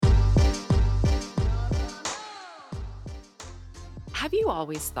Have you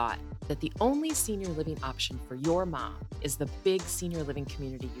always thought that the only senior living option for your mom is the big senior living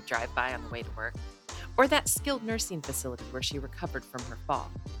community you drive by on the way to work? Or that skilled nursing facility where she recovered from her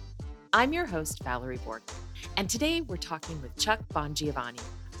fall? I'm your host, Valerie Borg, and today we're talking with Chuck Bongiovanni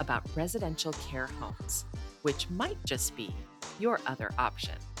about residential care homes, which might just be your other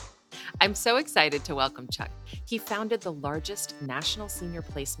option. I'm so excited to welcome Chuck. He founded the largest national senior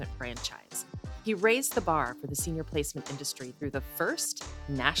placement franchise. He raised the bar for the senior placement industry through the first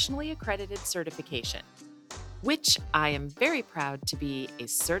nationally accredited certification, which I am very proud to be a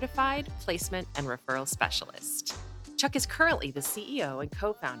certified placement and referral specialist. Chuck is currently the CEO and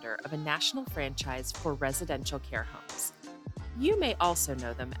co-founder of a national franchise for residential care homes. You may also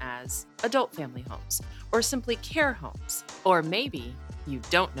know them as adult family homes or simply care homes, or maybe you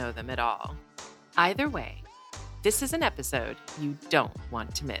don't know them at all. Either way, this is an episode you don't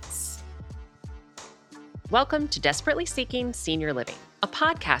want to miss. Welcome to Desperately Seeking Senior Living, a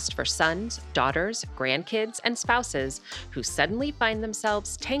podcast for sons, daughters, grandkids, and spouses who suddenly find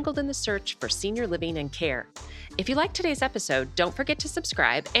themselves tangled in the search for senior living and care. If you like today's episode, don't forget to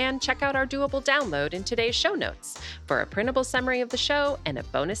subscribe and check out our doable download in today's show notes for a printable summary of the show and a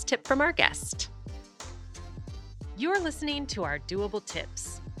bonus tip from our guest. You're listening to our doable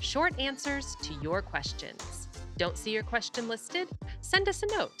tips, short answers to your questions. Don't see your question listed? Send us a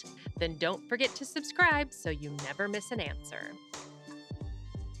note. Then don't forget to subscribe so you never miss an answer.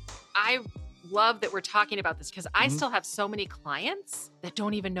 I love that we're talking about this because I still have so many clients that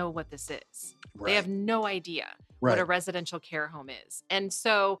don't even know what this is. Right. They have no idea what a residential care home is. And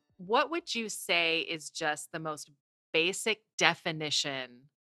so what would you say is just the most basic definition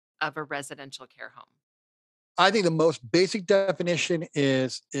of a residential care home? I think the most basic definition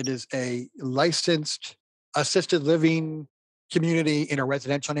is it is a licensed assisted living community in a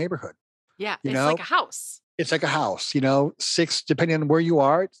residential neighborhood. Yeah, it's like a house. It's like a house, six, depending on where you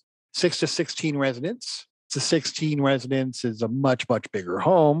are, 6 to 16 residents. The 16 residents is a much, much bigger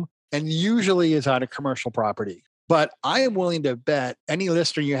home and usually is on a commercial property. But I am willing to bet any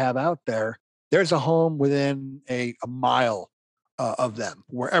listener you have out there, there's a home within a mile of them,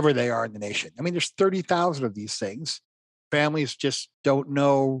 wherever they are in the nation. I mean, there's 30,000 of these things. Families just don't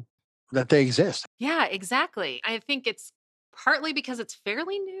know that they exist. Yeah, exactly. I think it's partly because it's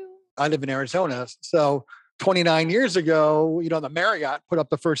fairly new. I live in Arizona. So 29 years ago, the Marriott put up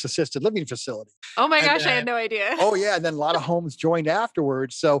the first assisted living facility. Oh my gosh, I had no idea. Oh yeah. And then a lot of homes joined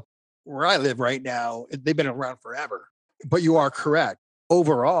afterwards. So where I live right now, they've been around forever. But you are correct.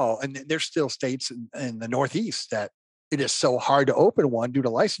 Overall, and there's still states in the Northeast that it is so hard to open one due to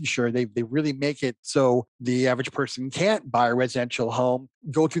licensure. They really make it so the average person can't buy a residential home,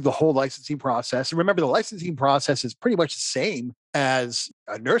 go through the whole licensing process. And remember, the licensing process is pretty much the same as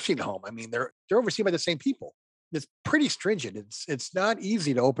a nursing home. I mean, they're overseen by the same people. It's pretty stringent. It's not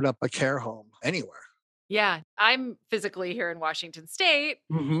easy to open up a care home anywhere. Yeah, I'm physically here in Washington State,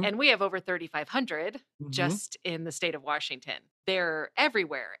 and we have over 3,500 just in the state of Washington. They're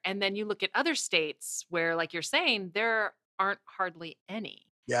everywhere. And then you look at other states where, like you're saying, there aren't hardly any.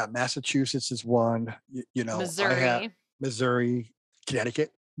 Yeah, Massachusetts is one. Missouri. I have Missouri,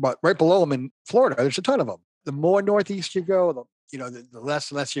 Connecticut, but right below them in Florida, there's a ton of them. The more northeast you go, the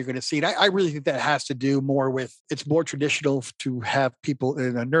less and less you're going to see. And I really think that has to do more with, it's more traditional to have people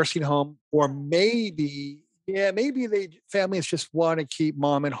in a nursing home, or maybe families just want to keep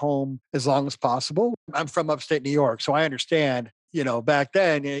mom at home as long as possible. I'm from upstate New York, so I understand, back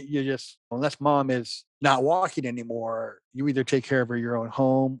then you just, unless mom is not walking anymore, you either take care of her in your own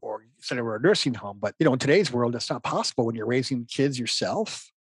home or send her to a nursing home. But, in today's world, that's not possible when you're raising kids yourself.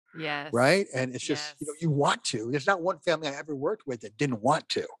 Yes. Right. And it's just, you want to. There's not one family I ever worked with that didn't want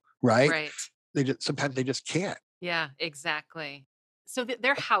to. Right. Right. Sometimes they just can't. Yeah, exactly. So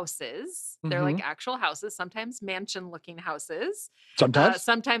they're houses. They're like actual houses, sometimes mansion looking houses.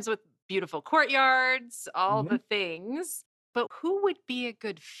 Sometimes with beautiful courtyards, all the things. But who would be a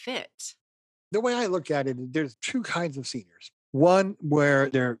good fit? The way I look at it, there's two kinds of seniors. One where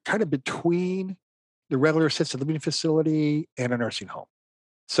they're kind of between the regular assisted living facility and a nursing home.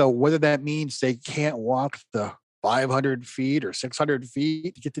 So whether that means they can't walk the 500 feet or 600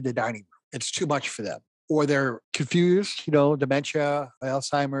 feet to get to the dining room, it's too much for them. Or they're confused, dementia,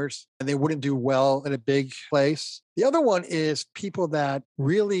 Alzheimer's, and they wouldn't do well in a big place. The other one is people that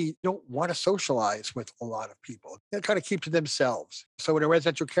really don't want to socialize with a lot of people. They kind of keep to themselves. So in a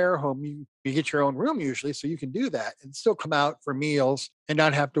residential care home, you get your own room usually, so you can do that and still come out for meals and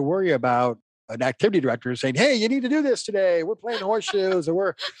not have to worry about an activity director saying, hey, you need to do this today. We're playing horseshoes or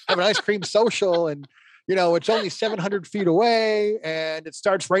we're having an ice cream social. And, it's only 700 feet away and it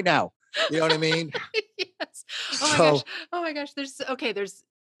starts right now. You know what I mean? Yes. Oh my gosh. So, Oh my gosh. There's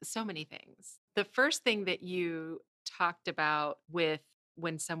so many things. The first thing that you talked about with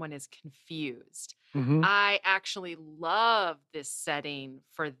when someone is confused, mhm, I actually love this setting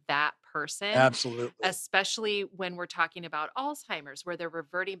for that person, absolutely. especially when we're talking about Alzheimer's, where they're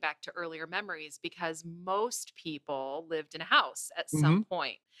reverting back to earlier memories because most people lived in a house at some Mhm,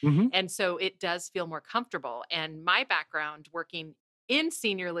 point. mhm. And so it does feel more comfortable. And my background working in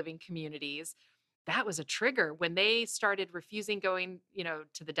senior living communities, that was a trigger when they started refusing going,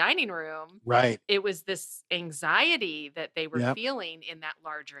 to the dining room. Right. It was this anxiety that they were Yep. feeling in that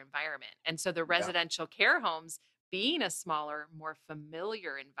larger environment. And so the Yeah. residential care homes being a smaller, more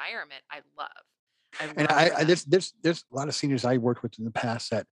familiar environment, I love. I And love for them. there's a lot of seniors I worked with in the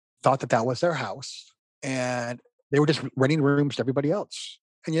past that thought that that was their house, and they were just renting rooms to everybody else.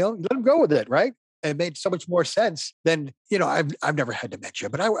 And you let them go with it, right? It made so much more sense than I've never had dementia,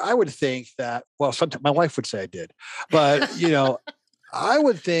 but I would think that, well, sometimes my wife would say I did, but I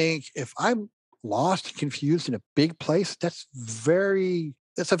would think if I'm lost and confused in a big place, that's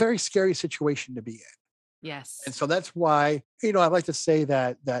a very scary situation to be in. And Yes. so that's why, I like to say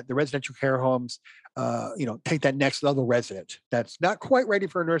that the residential care homes, take that next level resident that's not quite ready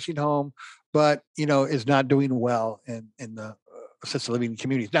for a nursing home, but is not doing well in the assisted living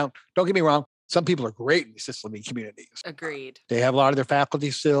communities. Now, don't get me wrong; some people are great in assisted living communities. Agreed. They have a lot of their faculty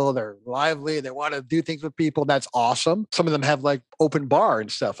still. They're lively. They want to do things with people. That's awesome. Some of them have like open bar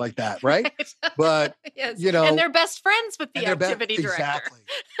and stuff like that, right? Right. But Yes. you And know, they're best friends with and the they're back activity director. exactly,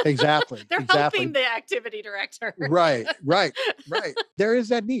 exactly, They're exactly. helping the activity director. Right, right, right. There is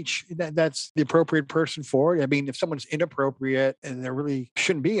that niche that's the appropriate person for it. I mean, if someone's inappropriate and they really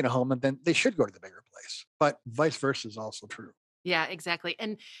shouldn't be in a home, then they should go to the bigger place. But vice versa is also true. Yeah, exactly.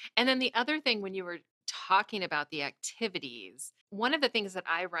 And then the other thing when you were talking about the activities, one of the things that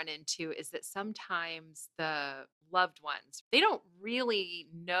I run into is that sometimes the loved ones, they don't really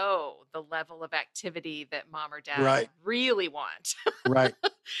know the level of activity that mom or dad Right, really want. right,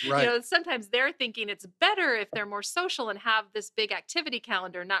 right, Sometimes they're thinking it's better if they're more social and have this big activity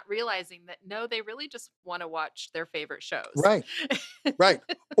calendar, not realizing that no, they really just want to watch their favorite shows. right, right.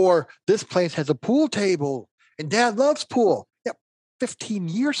 Or this place has a pool table and dad loves pool. Yep. 15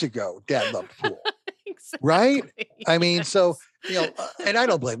 years ago, dad loved pool. Right? Exactly. I mean, so, Yes. and I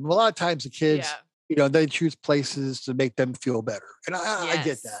don't blame them. A lot of times the kids, Yeah. they choose places to make them feel better. And I get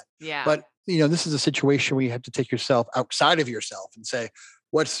Yes. that. Yeah. But, this is a situation where you have to take yourself outside of yourself and say,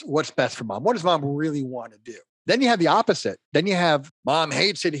 what's best for mom? What does mom really want to do? Then you have the opposite. Then you have mom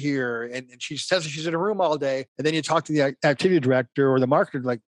hates it here and she says she's in a room all day. And then you talk to the activity director or the marketer,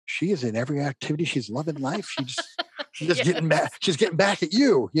 like, she is in every activity. She's loving life. She's just getting back. Yes. She's getting back at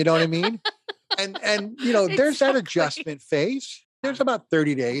you. You know what I mean? And there's that Exactly. adjustment phase. There's about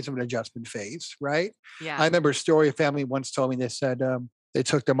 30 days of an adjustment phase, right? I Yeah. remember a story a family once told me. They said they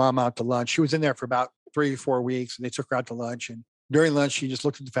took their mom out to lunch. She was in there for about 3 or 4 weeks, and they took her out to lunch. And during lunch, she just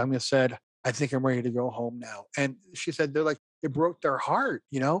looked at the family and said, "I think I'm ready to go home now." And she said they're like it broke their heart.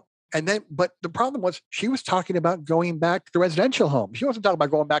 And then, but the problem was she was talking about going back to the residential home. She wasn't talking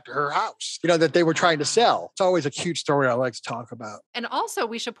about going back to her house, that they were trying to Ah. sell. It's always a cute story I like to talk about. And also,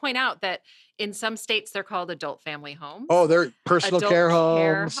 we should point out that in some states, they're called adult family Oh, homes, they're personal adult care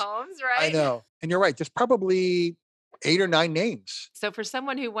care homes. homes, I right? know. And you're right. There's probably 8 or 9 names. So, for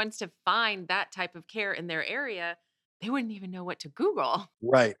someone who wants to find that type of care in their area, they wouldn't even know what to Google.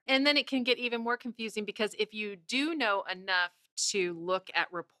 Right. And then it can get even more confusing because if you do know enough to look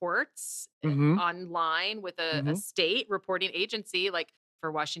at reports Mhm. online with a Mhm. state reporting agency, like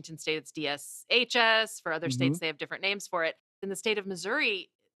for Washington State, it's DSHS. For other states, Mhm. they have different names for it. In the state of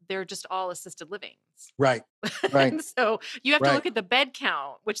Missouri, they're just all assisted livings. Right. Right. And so you have to Right. look at the bed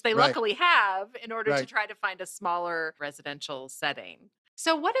count, which they Right. luckily have in order to Right. try to find a smaller residential setting.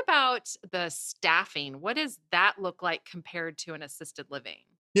 So, what about the staffing? What does that look like compared to an assisted living?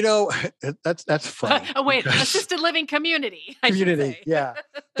 You know, that's funny Oh, wait, because assisted living community, I should community, say. yeah.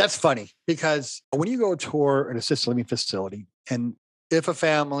 That's funny because when you go tour an assisted living facility, and if a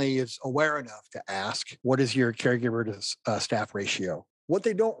family is aware enough to ask, what is your caregiver to staff ratio? What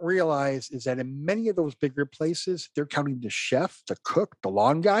they don't realize is that in many of those bigger places, they're counting the chef, the cook, the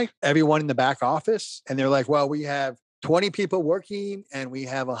lawn guy, everyone in the back office. And they're like, well, we have 20 people working and we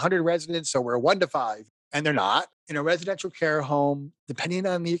have 100 residents. So we're 1 to 5. And they're not. In a residential care home, depending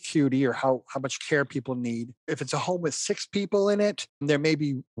on the acuity or how much care people need, if it's a home with 6 people in it, there may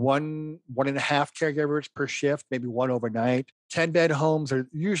be 1.5 caregivers per shift, maybe one overnight. 10-bed homes are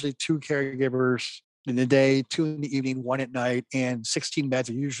usually 2 caregivers in the day, 2 in the evening, one at night, and 16 beds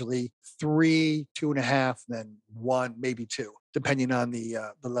are usually 3, 2.5, then one, maybe two. depending on the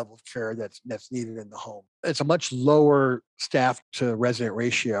level of care that's needed in the home. It's a much lower staff to resident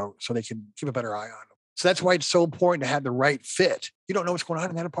ratio, so they can keep a better eye on them. So that's why it's so important to have the right fit. You don't know what's going on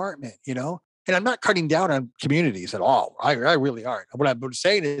in that apartment, you know? And I'm not cutting down on communities at all. I really aren't. What I'm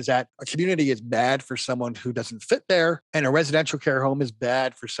saying is that a community is bad for someone who doesn't fit there, and a residential care home is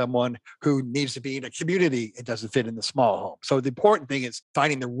bad for someone who needs to be in a community and doesn't fit in the small home. So the important thing is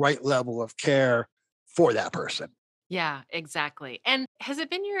finding the right level of care for that person. Yeah, exactly. And has it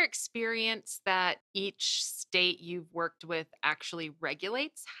been your experience that each state you've worked with actually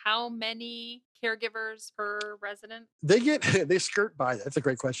regulates how many caregivers per resident? They skirt by that. That's a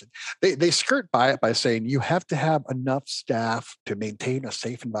great question. They skirt by it by saying you have to have enough staff to maintain a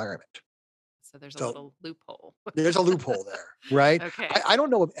safe environment. So there's a So little loophole. there's a loophole there, right? Okay. I don't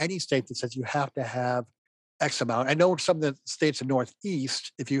know of any state that says you have to have X amount. I know some of the states in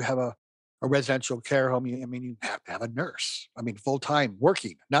Northeast, if you have a residential care home, you have to have a nurse. I mean, full time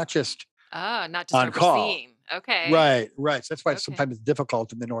working, not just Ah, not just on call. overseeing. Okay. Right, right. So that's why Okay. sometimes it's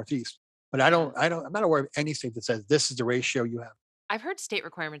difficult in the Northeast. But Yeah. I'm not aware of any state that says this is the ratio you have. I've heard state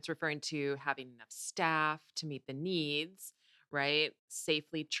requirements referring to having enough staff to meet the needs, right?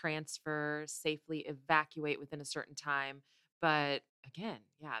 Safely transfer, safely evacuate within a certain time. But again,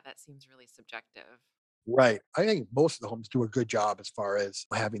 yeah, that seems really subjective. Right. I think most of the homes do a good job as far as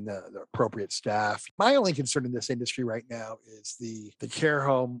having the appropriate staff. My only concern in this industry right now is the care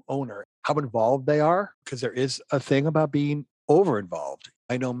home owner, how involved they are, because there is a thing about being over involved.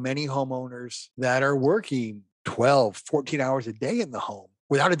 I know many homeowners that are working 12, 14 hours a day in the home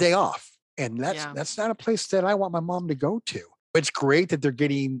without a day off. And Yeah. that's not a place that I want my mom to go to. It's great that they're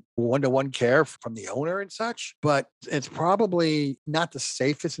getting one-to-one care from the owner and such, but it's probably not the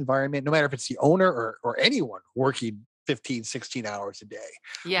safest environment, no matter if it's the owner or anyone working 15, 16 hours a day,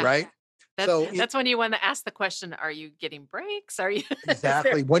 Yeah. right? That So that's when you want to ask the question, are you getting breaks? Are you is there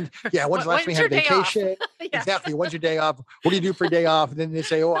exactly. When's the last time you when's had your a day off? vacation? Yeah. Exactly. When's your day off? What do you do for a day off? And then they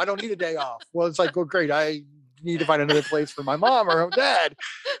say, oh, I don't need a day off. Well, it's like, oh, great. I need to find another place for my mom or dad.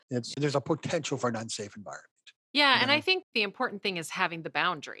 There's a potential for an unsafe environment, Yeah, you and I know? think the important thing is having the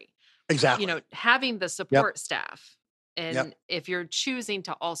boundary. Exactly. Having the Yep. support staff. Yep. And if you're choosing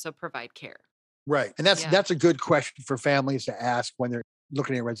to also provide care. Right. And Yeah. that's a good question for families to ask when they're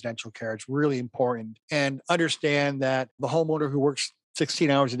looking at residential care. It's really important. And understand that the homeowner who works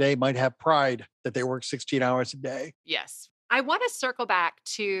 16 hours a day might have pride that they work 16 hours a day. Yes. I want to circle back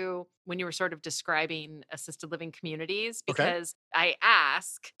to when you were sort of describing assisted living communities Okay. because I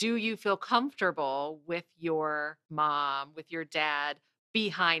ask, do you feel comfortable with your mom, with your dad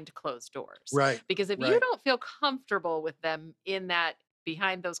behind closed doors? Right. Because if you Right. don't feel comfortable with them in that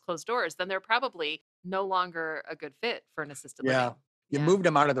behind those closed doors, then they're probably no longer a good fit for an assisted Yeah. living. You Yeah. moved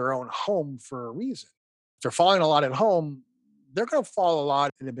them out of their own home for a reason. If they're falling a lot at home, they're going to fall a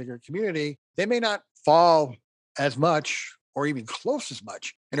lot in a bigger community. They may not fall as much or even close as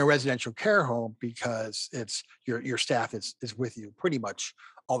much in a residential care home because it's your staff is with you pretty much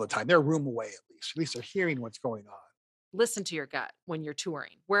all the time. They're a room away at least. At least they're hearing what's going on. Listen to your gut when you're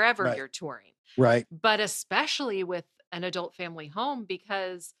touring, wherever Right. you're touring. Right. But especially with an adult family home,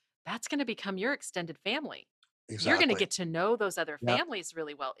 because that's going to become your extended family. You're going to Exactly. get to know those other Yeah. families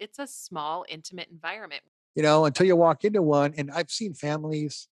really well. It's a small, intimate environment. Until you walk into one. And I've seen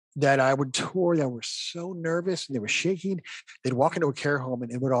families that I would tour that were so nervous and they were shaking. They'd walk into a care home and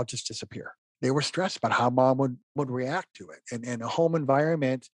it would all just disappear. They were stressed about how mom would react to it. And a home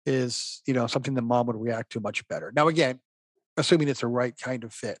environment is, something that mom would react to much better. Now, again, assuming it's the right kind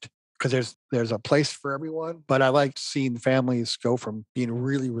of fit, because there's a place for everyone. But I like seeing families go from being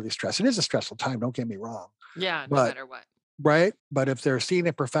really, really stressed. It is a stressful time, don't get me wrong. Yeah, no But matter what. right? But if they're seeing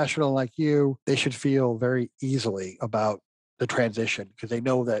a professional like you, they should feel very easily about the transition because they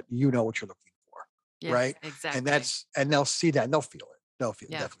know that you know what you're looking for, Yeah, right? exactly. And they'll see that and they'll feel it. They'll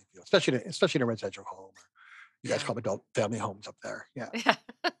Yeah. definitely feel, it, especially in a residential home. Or you guys Yeah. call them adult family homes up there. Yeah. Yeah.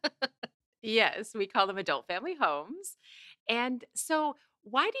 Yes, we call them adult family homes. And so,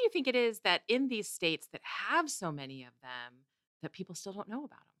 why do you think it is that in these states that have so many of them, that people still don't know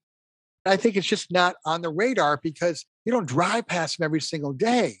about them? I think it's just not on the radar because you don't drive past them every single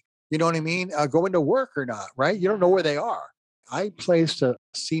day. You know what I mean? Going to work or not, right? You don't know where Yeah. they are. I placed a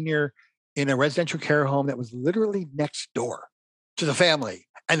senior in a residential care home that was literally next door to the family.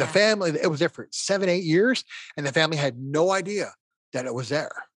 And the Yeah. family, it was there for 7, 8 years. And the family had no idea that it was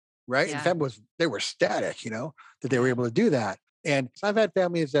there. Right. And the Yeah. family they were ecstatic, that they were Yeah. able to do that. And I've had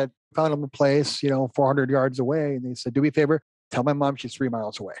families that found them a place, 400 yards away. And they said, do me a favor, tell my mom she's 3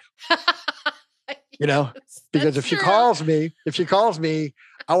 miles away. You know, Yes, because that's true. if she calls me,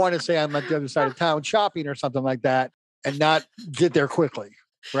 I want to say I'm at the other side of town shopping or something like that. and not get there quickly,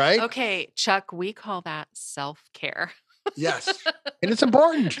 right? Okay, Chuck, we call that self-care. Yes. And it's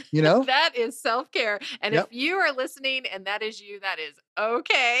important, you know? That is self-care. And if Yep. you are listening and that is you, that is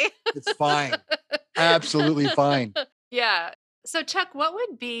okay. It's fine. Absolutely fine. Yeah. So, Chuck, what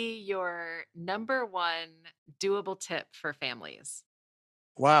would be your number one doable tip for families?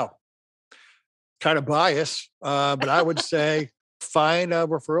 Wow. Kind of biased, but I would say find a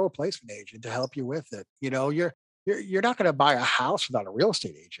referral placement agent to help you with it. You know, you're not going to buy a house without a real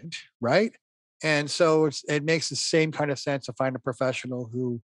estate agent, right? And so it makes the same kind of sense to find a professional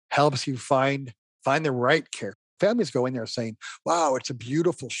who helps you find the right care. Families go in there saying, "Wow, it's a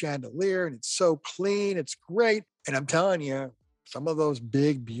beautiful chandelier and it's so clean, it's great." And I'm telling you, some of those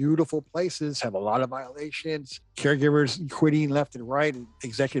big, beautiful places have a lot of violations, caregivers quitting left and right, and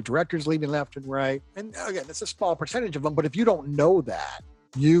executive directors leaving left and right. And again, it's a small percentage of them. But if you don't know that,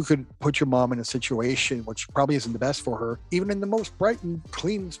 you could put your mom in a situation which probably isn't the best for her, even in the most bright and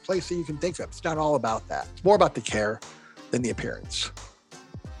clean place that you can think of. It's not all about that. It's more about the care than the appearance.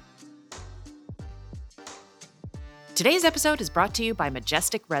 Today's episode is brought to you by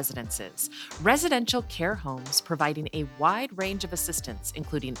Majestic Residences, residential care homes providing a wide range of assistance,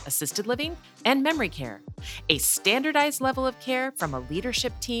 including assisted living and memory care. A standardized level of care from a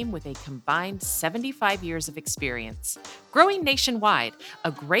leadership team with a combined 75 years of experience. Growing nationwide,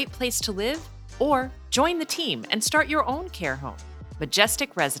 a great place to live, or join the team and start your own care home.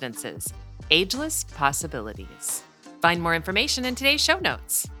 Majestic Residences, ageless possibilities. Find more information in today's show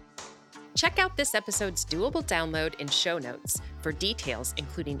notes. Check out this episode's doable download in show notes for details,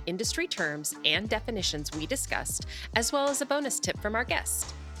 including industry terms and definitions we discussed, as well as a bonus tip from our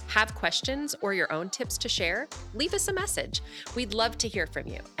guest. Have questions or your own tips to share? Leave us a message. We'd love to hear from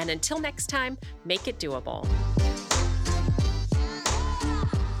you. And until next time, make it doable.